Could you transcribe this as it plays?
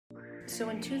So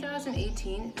in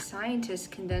 2018, scientists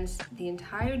condensed the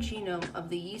entire genome of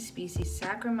the yeast species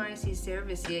Saccharomyces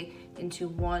cerevisiae into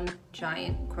one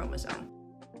giant chromosome.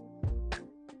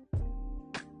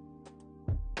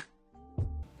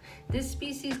 This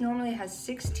species normally has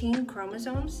 16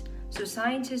 chromosomes, so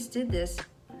scientists did this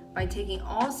by taking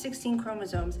all 16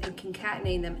 chromosomes and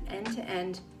concatenating them end to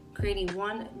end, creating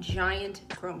one giant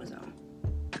chromosome.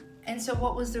 And so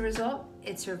what was the result?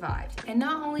 It survived. And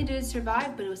not only did it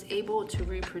survive, but it was able to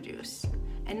reproduce.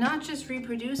 And not just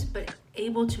reproduce, but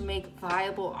able to make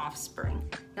viable offspring.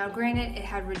 Now granted, it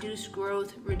had reduced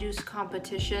growth, reduced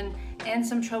competition, and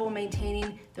some trouble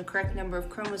maintaining the correct number of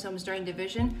chromosomes during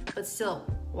division, but still,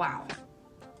 wow.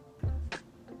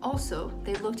 Also,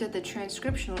 they looked at the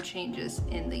transcriptional changes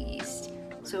in the yeast.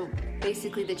 So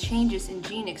basically the changes in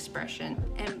gene expression,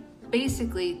 and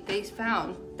basically they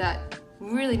found that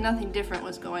really nothing different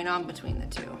was going on between the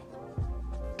two.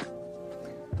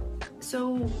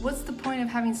 So what's the point of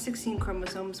having 16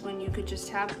 chromosomes when you could just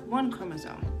have one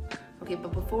chromosome? Okay,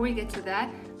 but before we get to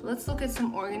that, let's look at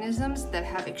some organisms that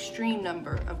have extreme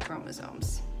number of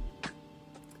chromosomes.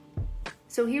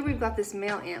 So here we've got this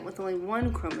male ant with only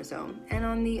one chromosome, and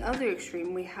on the other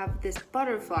extreme we have this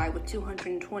butterfly with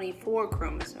 224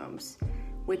 chromosomes,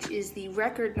 which is the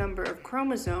record number of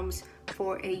chromosomes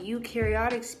for a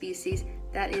eukaryotic species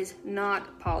that is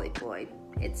not polyploid.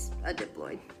 It's a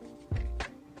diploid.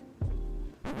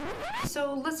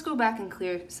 So let's go back and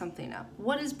clear something up.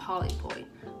 What is polyploid?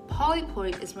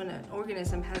 Polyploid is when an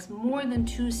organism has more than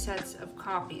two sets of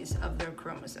copies of their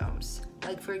chromosomes.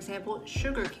 Like for example,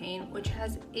 sugarcane, which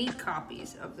has 8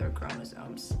 copies of their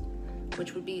chromosomes,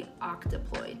 which would be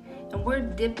octoploid. And we're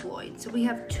diploid, so we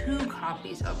have 2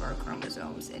 copies of our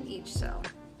chromosomes in each cell.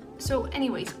 So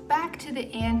anyways, back to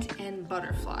the ant and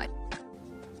butterfly.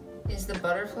 Is the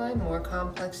butterfly more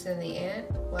complex than the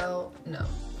ant? Well, no.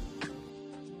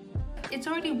 It's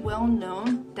already well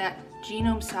known that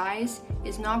genome size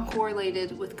is not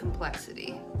correlated with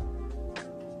complexity.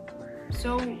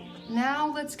 So now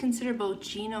let's consider both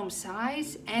genome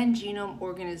size and genome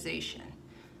organization.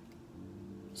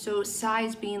 So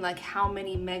size being like how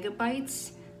many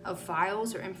megabytes of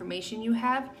files or information you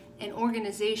have, and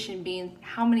organization being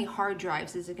how many hard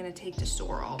drives is it going to take to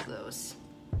store all of those.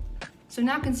 So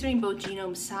now considering both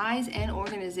genome size and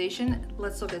organization,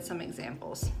 let's look at some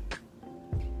examples.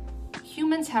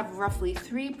 Humans have roughly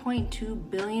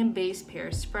 3.2 billion base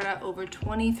pairs spread out over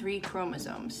 23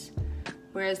 chromosomes,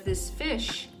 whereas this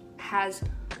fish has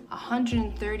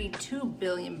 132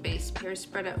 billion base pairs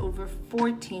spread out over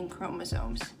 14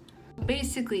 chromosomes.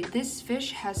 Basically, this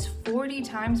fish has 40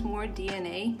 times more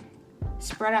DNA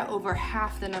spread out over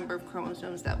half the number of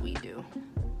chromosomes that we do.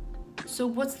 So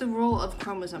what's the role of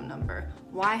chromosome number?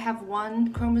 Why have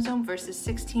 1 chromosome versus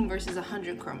 16 versus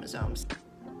 100 chromosomes?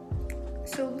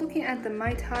 So looking at the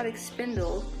mitotic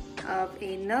spindle of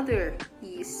another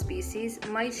yeast species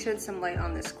might shed some light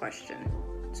on this question.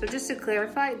 So just to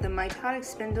clarify, the mitotic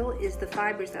spindle is the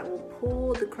fibers that will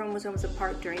pull the chromosomes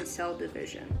apart during cell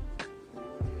division.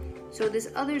 So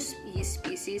this other yeast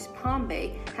species,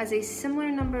 pombe, has a similar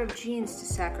number of genes to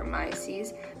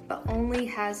Saccharomyces, but only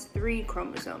has 3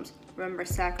 chromosomes. Remember,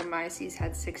 Saccharomyces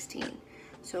had 16.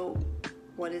 So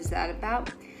what is that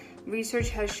about? Research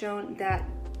has shown that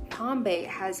pombe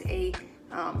has a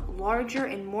larger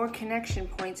and more connection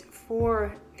points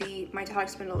for the mitotic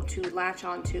spindle to latch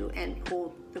onto and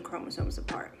pull the chromosomes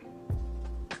apart.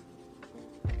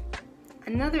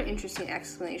 Another interesting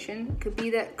explanation could be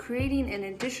that creating an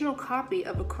additional copy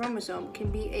of a chromosome can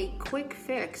be a quick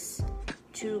fix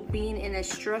to being in a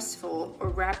stressful or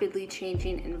rapidly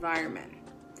changing environment.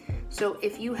 So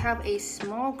if you have a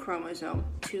small chromosome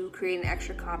to create an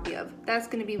extra copy of, that's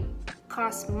going to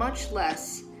cost much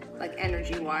less, like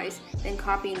energy-wise, than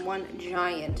copying 1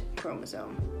 giant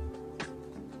chromosome.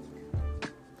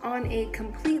 On a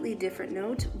completely different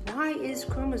note, why is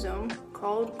chromosome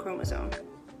called chromosome?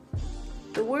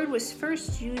 The word was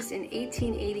first used in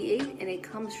 1888, and it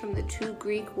comes from the 2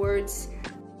 Greek words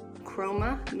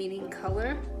chroma, meaning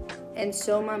color, and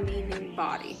soma, meaning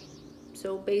body.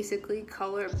 So basically,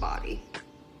 color, body.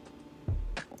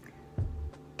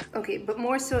 Okay, but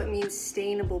more so it means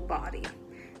stainable body.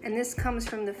 And this comes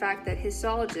from the fact that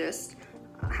histologists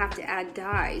have to add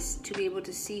dyes to be able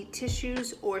to see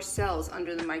tissues or cells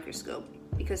under the microscope,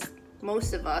 because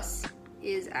most of us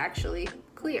is actually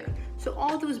clear. So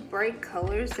all those bright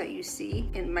colors that you see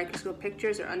in microscope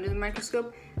pictures or under the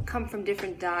microscope come from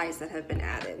different dyes that have been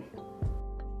added.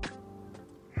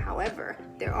 However,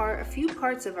 there are a few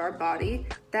parts of our body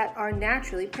that are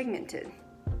naturally pigmented.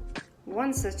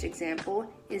 One such example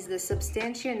is the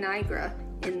substantia nigra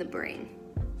in the brain.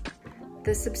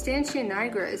 The substantia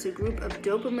nigra is a group of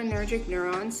dopaminergic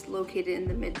neurons located in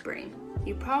the midbrain.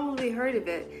 You probably heard of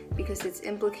it because it's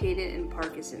implicated in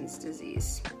Parkinson's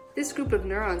disease. This group of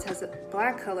neurons has a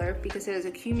black color because it has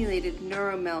accumulated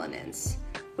neuromelanins,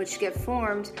 which get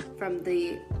formed from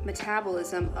the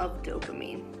metabolism of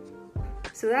dopamine.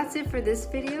 So that's it for this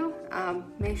video.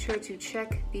 Make sure to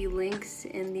check the links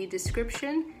in the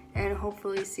description and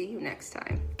hopefully see you next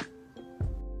time.